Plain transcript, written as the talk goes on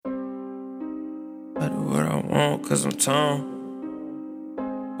I do what I want cause I'm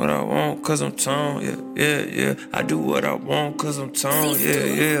tone. What I want cause I'm tone, yeah. I do what I want cause I'm tone,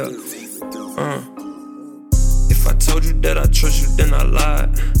 yeah. If I told you that I trust you, then I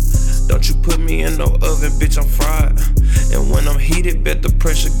lied. Don't you put me in no oven, bitch, I'm fried. And when I'm heated, bet the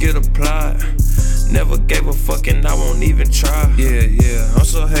pressure get applied. Never gave a fuck and I won't even try. Yeah, I'm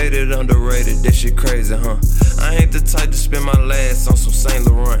so hated, underrated, that shit crazy, huh? I ain't the type to spend my last on some Saint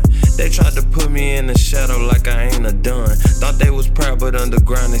Laurent. They tried to put me in the shadow like I ain't a done. Thought they was proud, but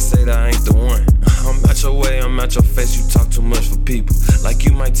underground they say that I ain't the one. I'm out your way, I'm out your face, you talk too much for people. Like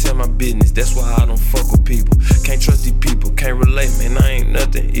you might tell my business, that's why I don't fuck with people. Can't trust these people, can't relate, man, I ain't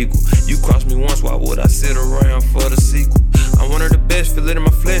nothing equal. You crossed me once, why would I sit around for the sequel? I'm one of the best, feel it in my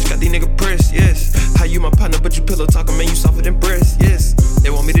flesh, got these niggas pressed, yes. How you my partner, but you pillow talking, man, you softer than breast, yes. They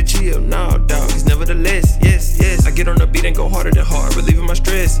want me to chill, nah, dog, it's nevertheless, yes. I get on the beat and go harder than hard, relieving my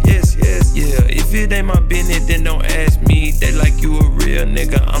stress, yes. Yeah, if it ain't my business, then don't ask me. They like you a real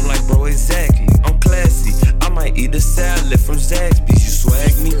nigga, I'm like, bro, exactly. I'm classy, I might eat a salad from Zaxby's, you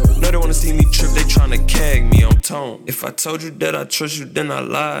swag me. No, they wanna see me trip, they tryna cag me, I'm tone. If I told you that I trust you, then I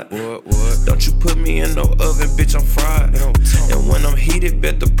lied. What? Don't you put me in no oven, bitch, I'm fried. And when I'm heated,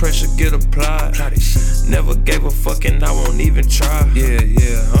 bet the pressure get applied. Never gave a fuck and I won't even try.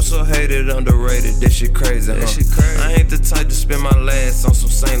 Yeah, I'm so hated, underrated, that shit crazy, huh? I ain't the type to spend my last on some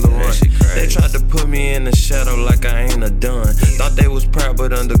Saint Laurent. They tried to put me in the shadow like I ain't a done. Thought they was proud,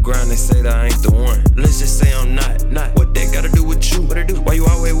 but underground they say that I ain't the one. Let's just say I'm not. What that gotta do with you? Why you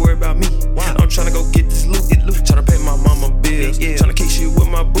always worry about me? I'm tryna go get this loot. Tryna pay my mama bills. Tryna keep shit with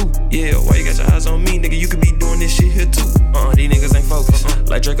my boo. Yeah, why you got your eyes on me, nigga? You could be doing this shit here too. These niggas ain't focused.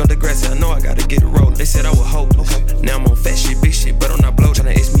 Like Drake on the grass, I know I gotta get it rolling. They said I was hopeless. Now I'm on fat shit, big shit, but I'm not blow.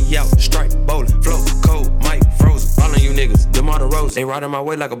 Tryna X me out, strike, bowling, flow, cold, mic, frozen. All on you niggas, them all the roses. They riding my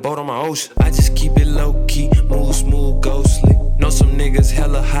way like a boat on my ocean. I just keep it low key, move smooth, go slick. Know some niggas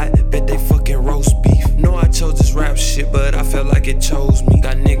hella hot, bet they fucking roast beef. Know I chose this rap shit, but I felt like it chose me.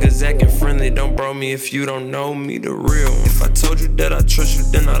 Got niggas acting friendly, don't bro me if you don't know me, the real one. If I told you that I trust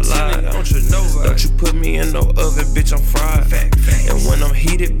you, then I lied. Don't you put me in no oven, bitch, I'm fried. And when I'm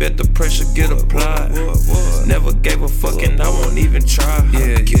heated, bet the pressure get applied. Never gave a fuck and I won't even try.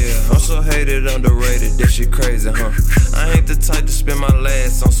 Yeah, I'm so hated, underrated, that shit crazy, huh? I ain't the type to spend my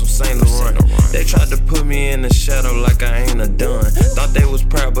last on some Saint Laurent. They tried to put me in the shadow like I ain't a done. Thought they was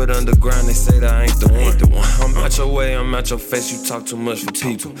proud, but underground they say that I ain't the one. I'm out your way, I'm out your face, you talk too much for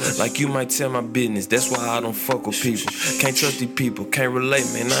people. Like you might tell my business, that's why I don't fuck with people. Can't trust these people, can't relate,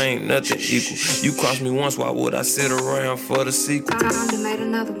 man, I ain't nothing equal. You crossed me once, why would I sit around for the sequel? I made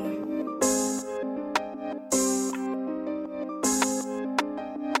another one.